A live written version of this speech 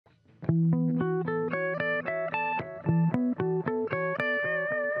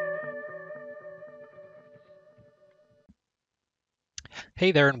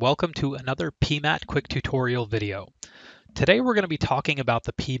Hey there, and welcome to another pMAT quick tutorial video. Today we're going to be talking about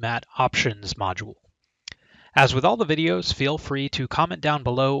the pMAT Options module. As with all the videos, feel free to comment down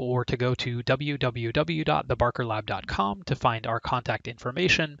below or to go to www.thebarkerlab.com to find our contact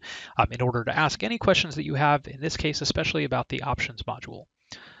information in order to ask any questions that you have, in this case especially about the Options module.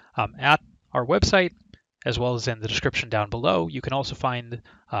 At our website, as well as in the description down below, you can also find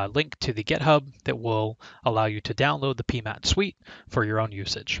a link to the GitHub that will allow you to download the pMAT suite for your own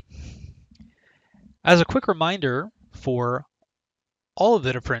usage. As a quick reminder, for all of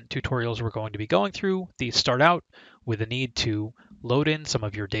the different tutorials we're going to be going through, these start out with a need to load in some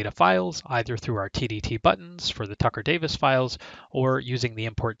of your data files, either through our TDT buttons for the Tucker Davis files, or using the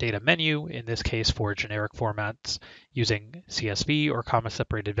import data menu, in this case for generic formats using CSV or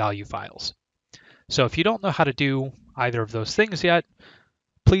comma-separated value files. So if you don't know how to do either of those things yet,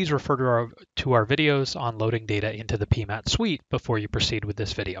 please refer to our videos on loading data into the pMAT suite before you proceed with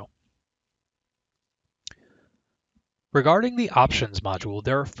this video. Regarding the Options module,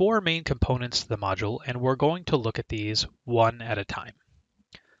 there are four main components to the module, and we're going to look at these one at a time.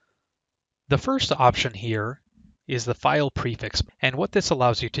 The first option here is the file prefix, and what this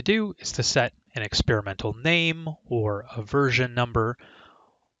allows you to do is to set an experimental name or a version number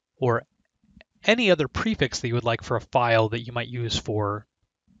or any other prefix that you would like for a file that you might use for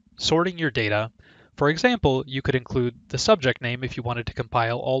sorting your data. For example, you could include the subject name if you wanted to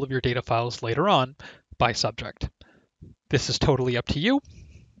compile all of your data files later on by subject. This is totally up to you.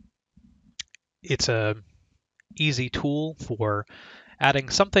 It's an easy tool for adding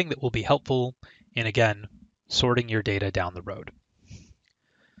something that will be helpful in, again, sorting your data down the road.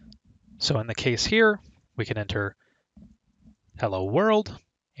 So in the case here, we can enter hello world,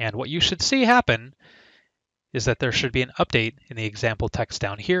 and what you should see happen is that there should be an update in the example text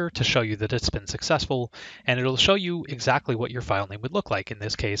down here to show you that it's been successful, and it'll show you exactly what your file name would look like. In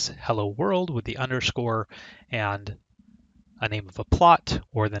this case, hello world with the underscore and a name of a plot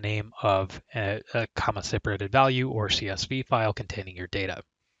or the name of a comma-separated value or CSV file containing your data.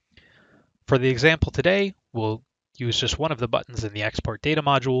 For the example today, we'll use just one of the buttons in the Export Data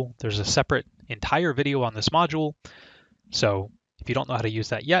module. There's a separate entire video on this module, so if you don't know how to use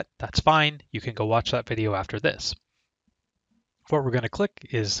that yet, that's fine. You can go watch that video after this. What we're going to click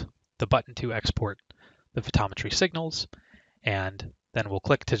is the button to export the photometry signals, and then we'll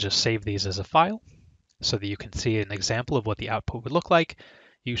click to just save these as a file so that you can see an example of what the output would look like.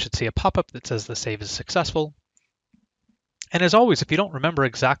 You should see a pop-up that says the save is successful. And as always, if you don't remember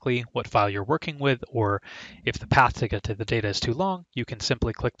exactly what file you're working with, or if the path to get to the data is too long, you can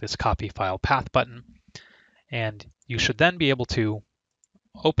simply click this Copy File Path button, and you should then be able to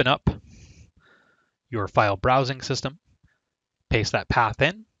open up your file browsing system, paste that path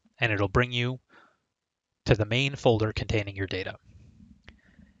in, and it'll bring you to the main folder containing your data.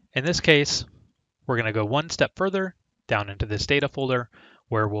 In this case, we're going to go one step further down into this data folder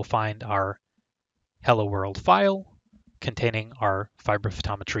where we'll find our Hello World file containing our fiber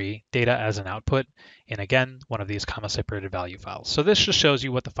photometry data as an output in, again, one of these comma-separated value files. So this just shows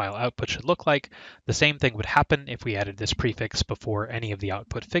you what the file output should look like. The same thing would happen if we added this prefix before any of the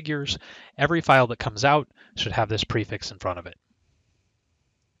output figures. Every file that comes out should have this prefix in front of it.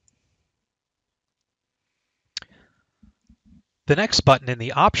 The next button in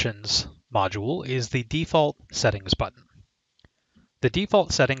the Options module is the Default Settings button. The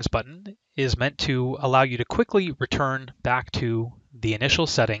Default Settings button is meant to allow you to quickly return back to the initial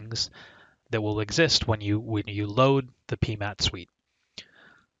settings that will exist when you load the pMAT suite.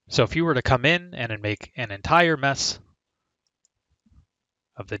 So if you were to come in and make an entire mess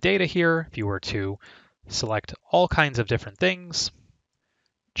of the data here, if you were to select all kinds of different things,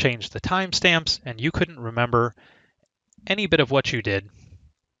 change the timestamps, and you couldn't remember any bit of what you did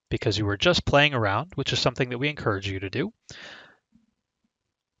because you were just playing around, which is something that we encourage you to do.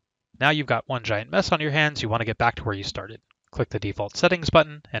 Now you've got one giant mess on your hands, you want to get back to where you started. Click the Default Settings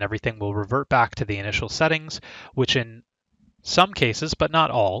button and everything will revert back to the initial settings, which in some cases, but not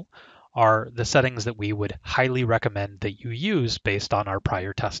all, are the settings that we would highly recommend that you use based on our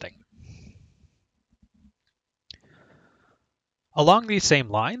prior testing. Along these same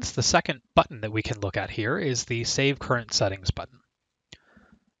lines, the second button that we can look at here is the Save Current Settings button.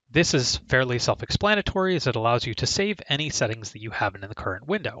 This is fairly self-explanatory as it allows you to save any settings that you have in the current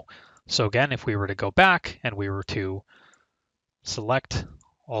window. So again, if we were to go back and we were to select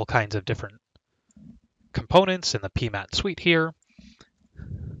all kinds of different components in the pMAT suite here,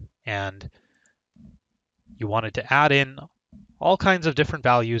 and you wanted to add in all kinds of different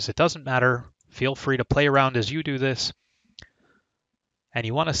values. It doesn't matter. Feel free to play around as you do this. And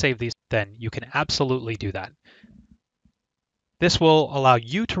you want to save these, then you can absolutely do that. This will allow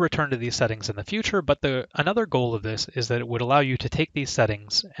you to return to these settings in the future, but another goal of this is that it would allow you to take these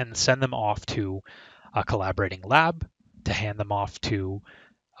settings and send them off to a collaborating lab, to hand them off to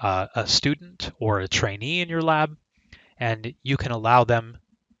a student or a trainee in your lab, and you can allow them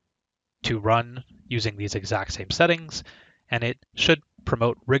to run using these exact same settings, and it should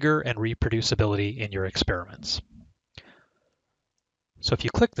promote rigor and reproducibility in your experiments. So if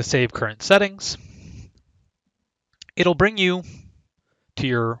you click the Save Current Settings, it'll bring you to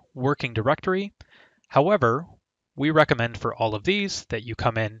your working directory. However, we recommend for all of these that you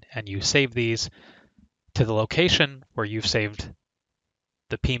come in and you save these to the location where you've saved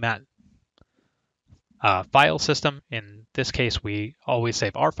the pMAT file system. In this case, we always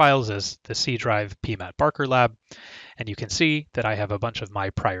save our files as the C drive pMAT Barker Lab. And you can see that I have a bunch of my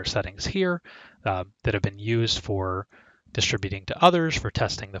prior settings here that have been used for distributing to others, for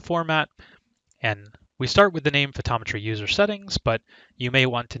testing the format. And we start with the name Photometry User Settings, but you may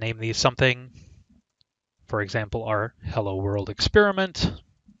want to name these something. For example, our Hello World Experiment,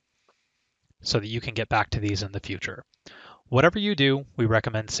 so that you can get back to these in the future. Whatever you do, we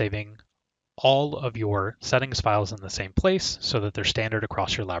recommend saving all of your settings files in the same place so that they're standard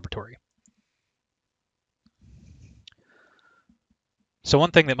across your laboratory. So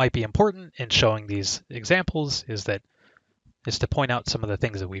one thing that might be important in showing these examples is to point out some of the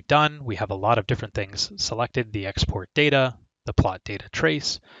things that we've done. We have a lot of different things selected: the export data, the plot data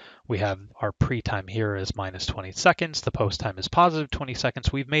trace. We have our pre-time here as minus 20 seconds. The post time is positive 20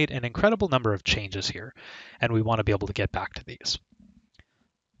 seconds. We've made an incredible number of changes here, and we want to be able to get back to these.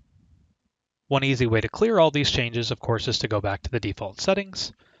 One easy way to clear all these changes, of course, is to go back to the default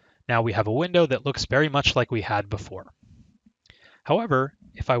settings. Now we have a window that looks very much like we had before. However,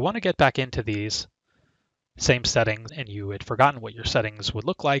 if I want to get back into these same settings and you had forgotten what your settings would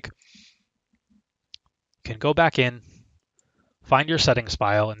look like, you can go back in, find your settings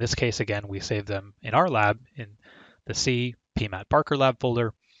file. In this case, again, we save them in our lab in the C pMAT Barker Lab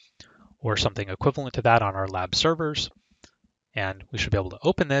folder, or something equivalent to that on our lab servers. And we should be able to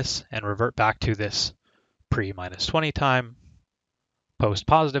open this and revert back to this pre-minus 20 time,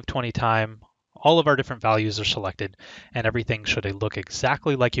 post-positive 20 time. All of our different values are selected, and everything should look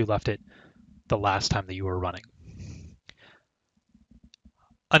exactly like you left it the last time that you were running.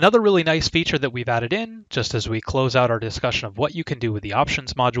 Another really nice feature that we've added in, just as we close out our discussion of what you can do with the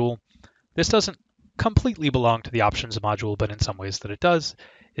options module, this doesn't completely belong to the options module, but in some ways that it does,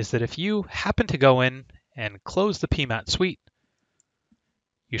 is that if you happen to go in and close the pMAT suite,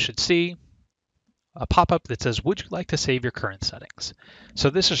 you should see a pop-up that says, would you like to save your current settings? So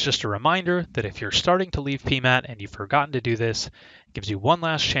this is just a reminder that if you're starting to leave pMAT and you've forgotten to do this, it gives you one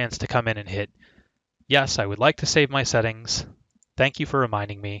last chance to come in and hit, yes, I would like to save my settings. Thank you for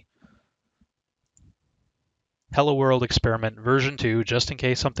reminding me. Hello World Experiment version 2, just in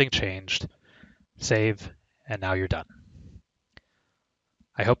case something changed. Save, and now you're done.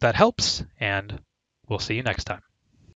 I hope that helps, and we'll see you next time.